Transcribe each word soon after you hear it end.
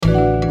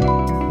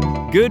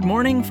Good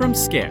morning from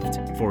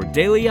Skift. For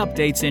daily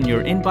updates in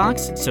your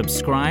inbox,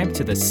 subscribe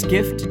to the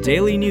Skift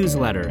Daily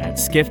newsletter at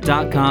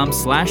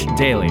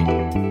skift.com/daily.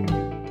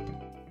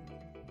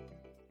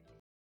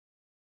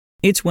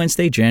 It's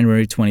Wednesday,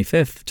 January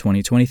 25th,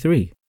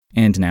 2023.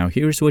 And now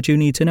here's what you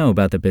need to know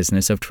about the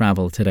business of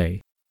travel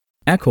today.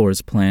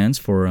 Accor's plans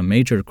for a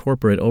major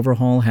corporate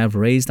overhaul have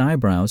raised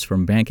eyebrows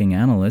from banking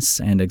analysts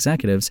and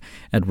executives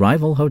at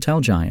rival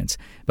hotel giants,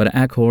 but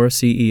Accor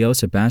CEO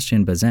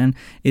Sébastien Bazin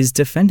is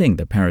defending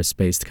the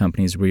Paris-based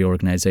company's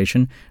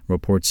reorganization,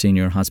 reports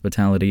senior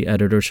hospitality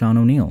editor Sean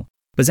O'Neill.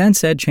 Bazin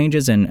said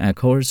changes in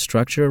Accor's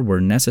structure were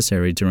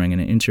necessary during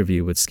an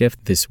interview with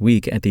Skift this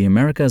week at the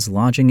America's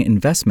Lodging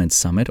Investment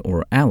Summit,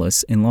 or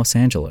ALIS, in Los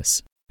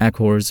Angeles.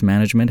 Accor's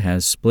management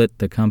has split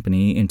the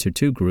company into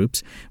two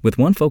groups, with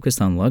one focused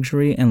on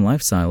luxury and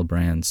lifestyle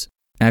brands.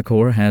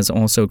 Accor has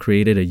also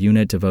created a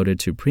unit devoted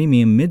to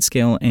premium,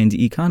 mid-scale, and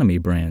economy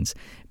brands.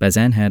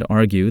 Bazin had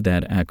argued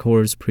that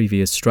Accor's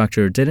previous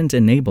structure didn't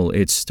enable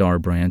its star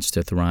brands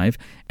to thrive,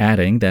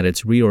 adding that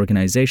its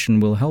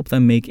reorganization will help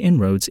them make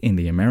inroads in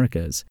the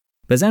Americas.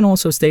 Bazin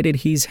also stated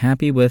he's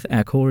happy with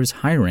Accor's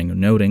hiring,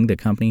 noting the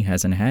company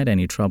hasn't had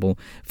any trouble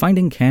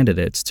finding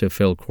candidates to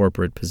fill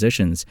corporate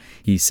positions.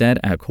 He said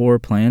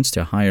Accor plans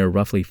to hire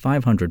roughly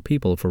 500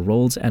 people for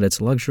roles at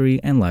its luxury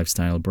and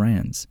lifestyle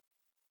brands.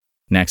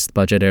 Next,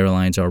 budget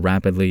airlines are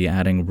rapidly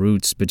adding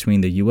routes between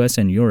the U.S.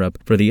 and Europe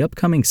for the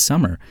upcoming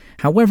summer.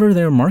 However,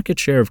 their market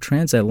share of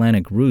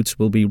transatlantic routes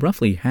will be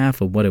roughly half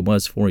of what it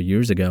was 4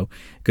 years ago.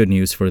 Good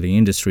news for the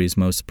industry's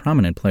most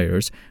prominent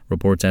players,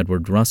 reports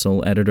Edward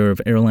Russell, editor of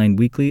Airline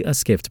Weekly, a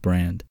Skift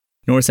brand.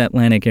 North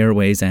Atlantic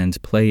Airways and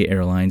Play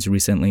Airlines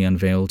recently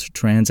unveiled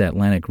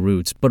transatlantic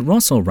routes, but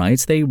Russell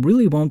writes they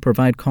really won't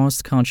provide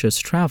cost-conscious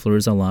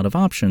travelers a lot of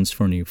options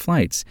for new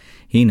flights.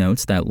 He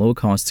notes that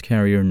low-cost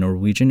carrier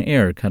Norwegian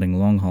Air cutting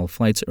long-haul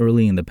flights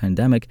early in the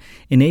pandemic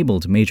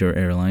enabled major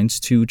airlines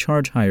to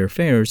charge higher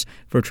fares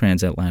for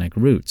transatlantic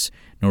routes.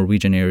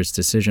 Norwegian Air's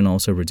decision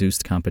also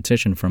reduced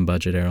competition from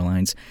budget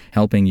airlines,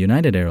 helping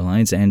United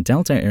Airlines and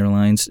Delta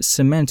Airlines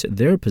cement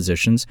their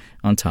positions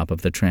on top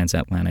of the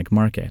transatlantic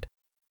market.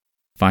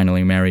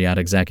 Finally, Marriott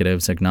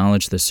executives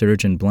acknowledge the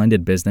surge in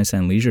blended business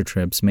and leisure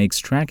trips makes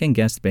tracking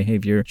guest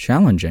behavior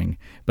challenging,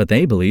 but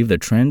they believe the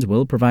trend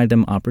will provide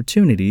them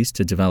opportunities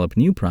to develop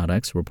new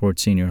products,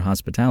 reports senior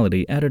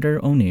hospitality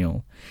editor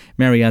O'Neill.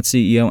 Marriott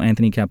CEO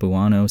Anthony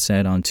Capuano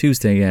said on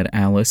Tuesday at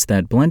ALIS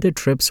that blended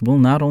trips will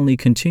not only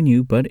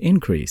continue but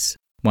increase.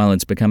 While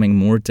it's becoming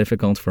more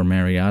difficult for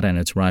Marriott and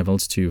its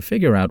rivals to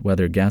figure out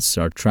whether guests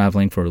are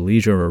traveling for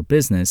leisure or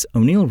business,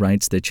 O'Neill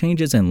writes the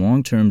changes in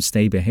long-term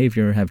stay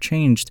behavior have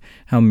changed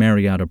how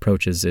Marriott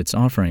approaches its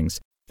offerings.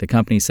 The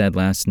company said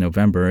last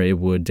November it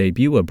would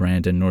debut a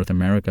brand in North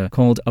America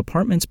called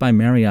Apartments by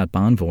Marriott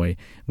Bonvoy,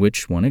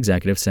 which one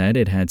executive said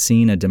it had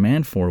seen a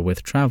demand for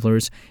with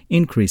travelers,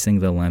 increasing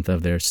the length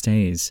of their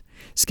stays.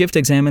 Skift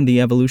examined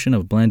the evolution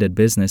of blended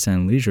business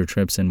and leisure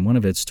trips in one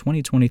of its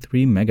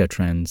 2023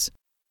 megatrends.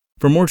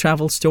 For more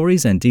travel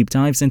stories and deep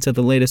dives into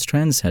the latest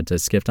trends, head to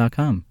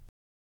skift.com.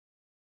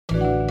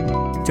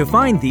 To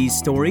find these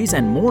stories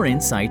and more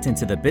insight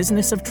into the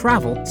business of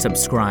travel,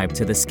 subscribe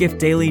to the Skift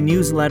Daily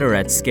newsletter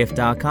at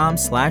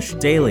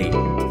skift.com/daily.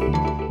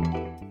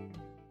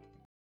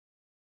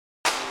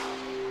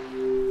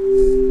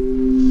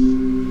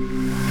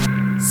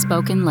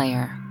 Spoken Layer.